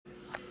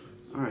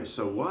Alright,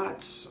 so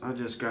Watts, I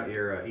just got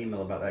your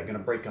email about that. Gonna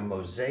break a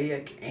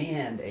Mosaic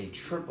and a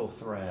triple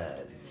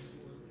threads.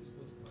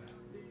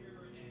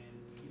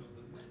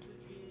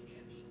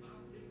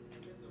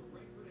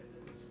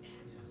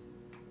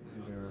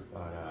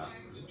 Verify that.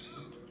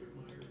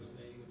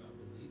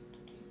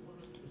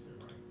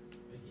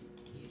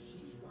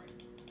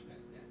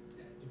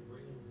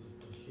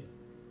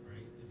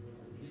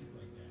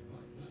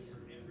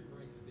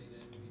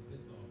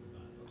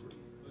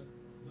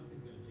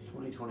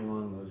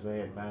 '21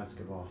 Mosaic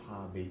basketball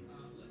hobby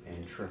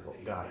and triple.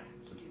 Got it.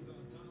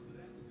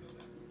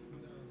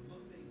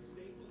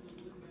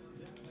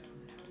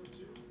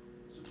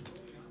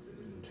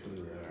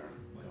 Two there.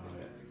 Got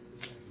it.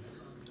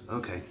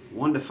 Okay,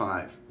 1 to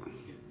 5.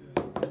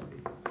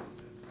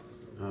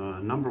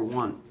 Number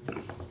 1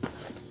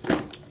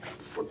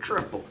 for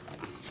triple.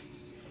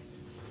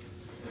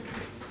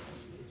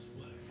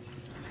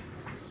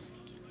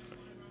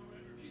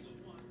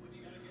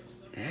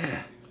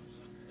 Yeah.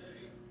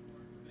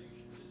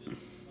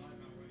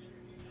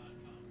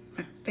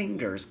 My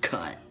finger's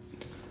cut.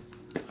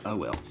 Oh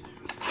well.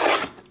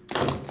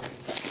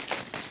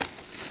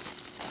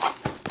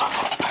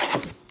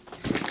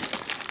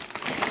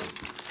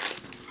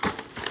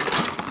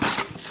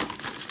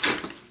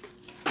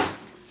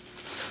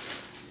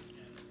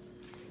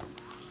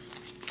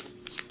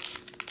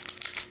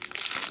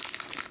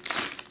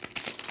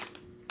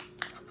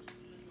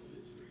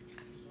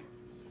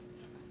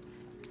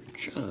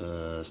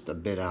 Just a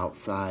bit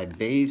outside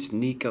base.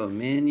 Nico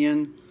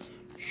Mannion,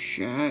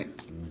 Shaq,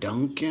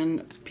 Duncan,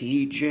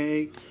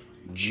 PJ,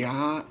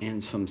 Ja,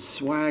 and some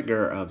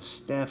swagger of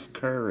Steph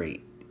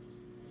Curry.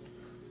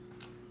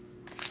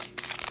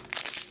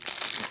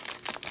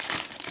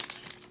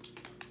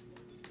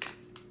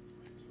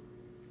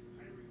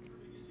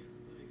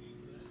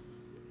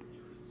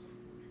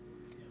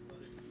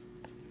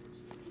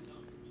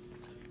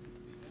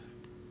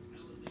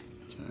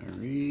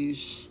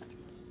 Tyrese,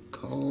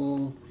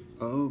 Cole,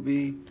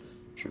 Obi,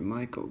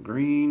 Jermichael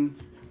Green,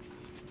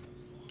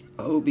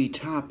 Obi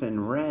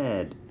Toppin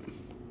red.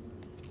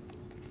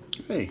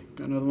 Hey,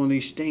 got another one of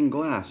these stained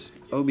glass.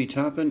 Obi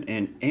Toppin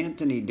and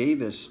Anthony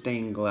Davis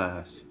stained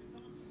glass.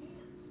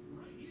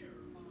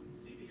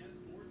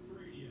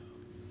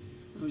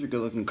 Those are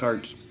good looking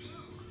cards.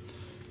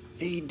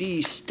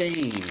 AD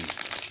stain.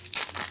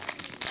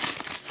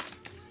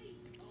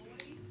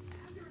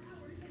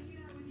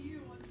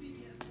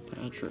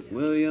 Patrick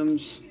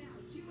Williams,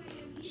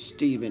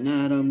 Steven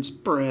Adams,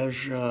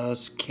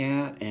 Precious,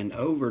 Cat, and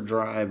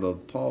Overdrive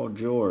of Paul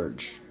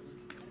George.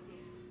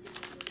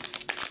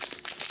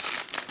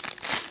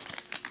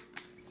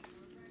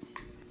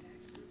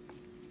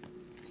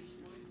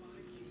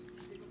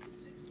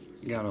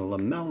 Got a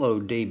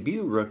LaMelo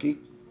debut rookie.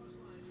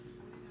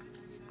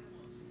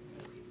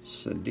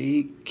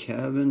 Sadiq,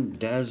 Kevin,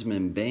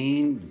 Desmond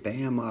Bain,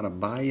 Bam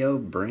Adebayo,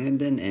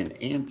 Brandon, and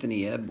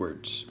Anthony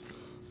Edwards.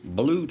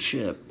 Blue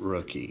chip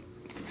rookie.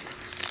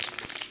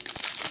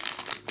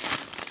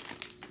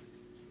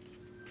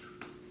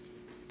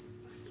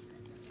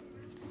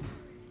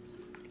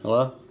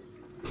 Hello?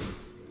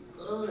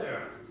 Hello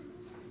there.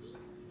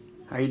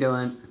 How you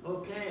doing?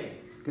 Okay.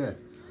 Good.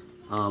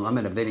 I'm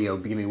in a video.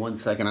 Give me 1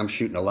 second. I'm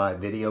shooting a live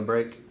video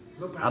break.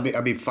 No problem.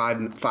 I'll be 5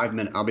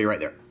 minutes. I'll be right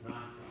there.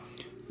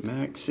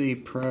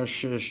 Maxi,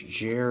 Precious,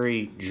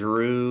 Jerry,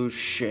 Drew,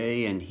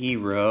 Shea, and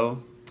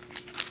Hero.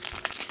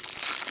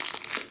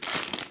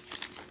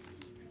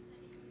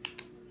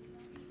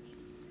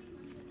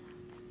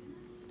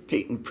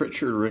 Peyton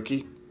Pritchard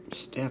rookie.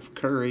 Steph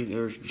Curry.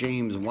 There's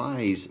James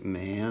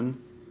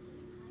Wiseman.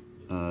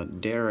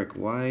 Derek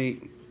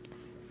White.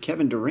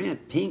 Kevin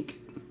Durant pink.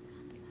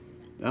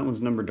 That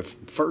one's numbered to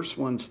first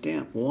one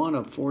stamp. 1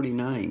 of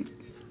 49.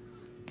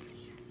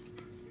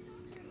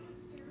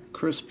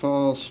 Chris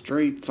Paul,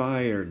 straight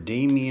fire.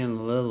 Damian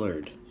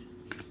Lillard.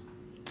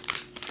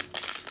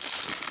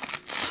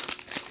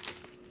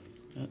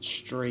 That's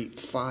straight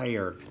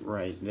fire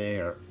right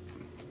there.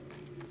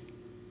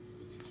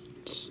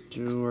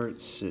 Stewart,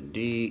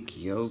 Sadiq,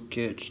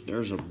 Jokic.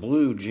 There's a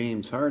blue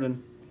James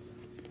Harden.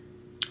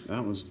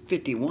 That was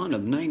 51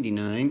 of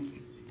 99.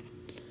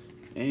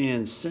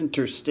 And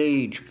center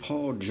stage,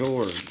 Paul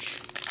George.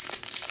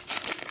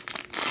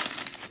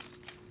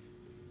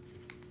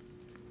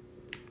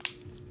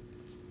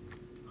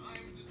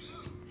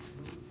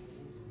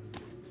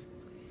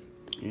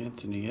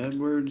 Anthony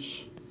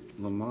Edwards,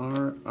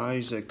 Lamar,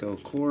 Isaac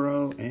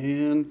Okoro,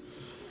 and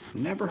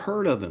never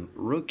heard of him.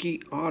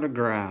 Rookie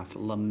autograph,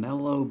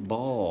 LaMelo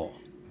Ball.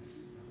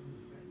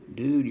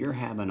 Dude, you're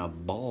having a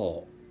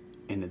ball,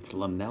 and it's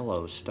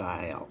LaMelo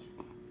style.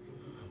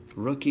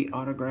 Rookie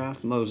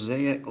autograph,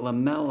 Mosaic,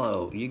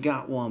 LaMelo. You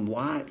got one,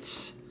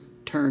 Watts.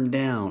 Turned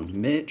down.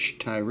 Mitch,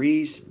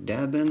 Tyrese,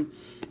 Devin,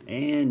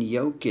 and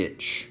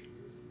Jokic.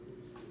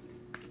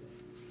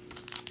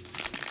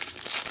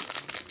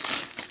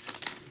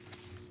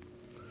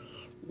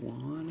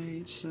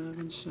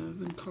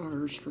 $1,877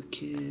 cars for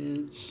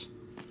kids.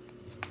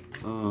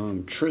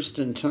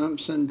 Tristan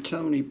Thompson,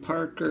 Tony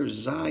Parker,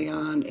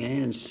 Zion,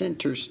 and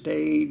center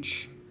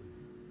stage,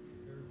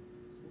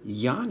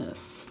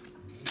 Giannis.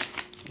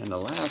 And the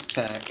last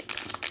pack,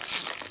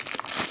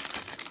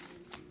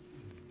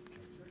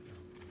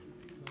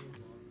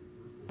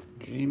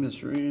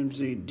 Jameis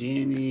Ramsey,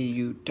 Danny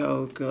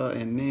Utoka,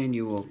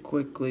 Emmanuel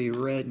Quickly,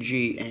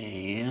 Reggie,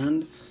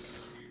 and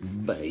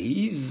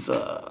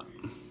Beza.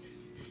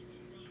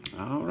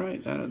 All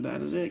right,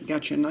 that is it.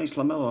 Got you a nice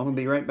LaMelo. I'm going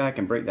to be right back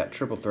and break that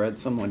triple thread.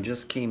 Someone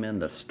just came in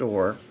the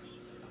store,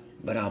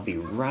 but I'll be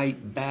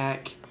right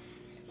back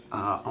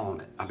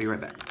on it. I'll be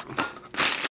right back.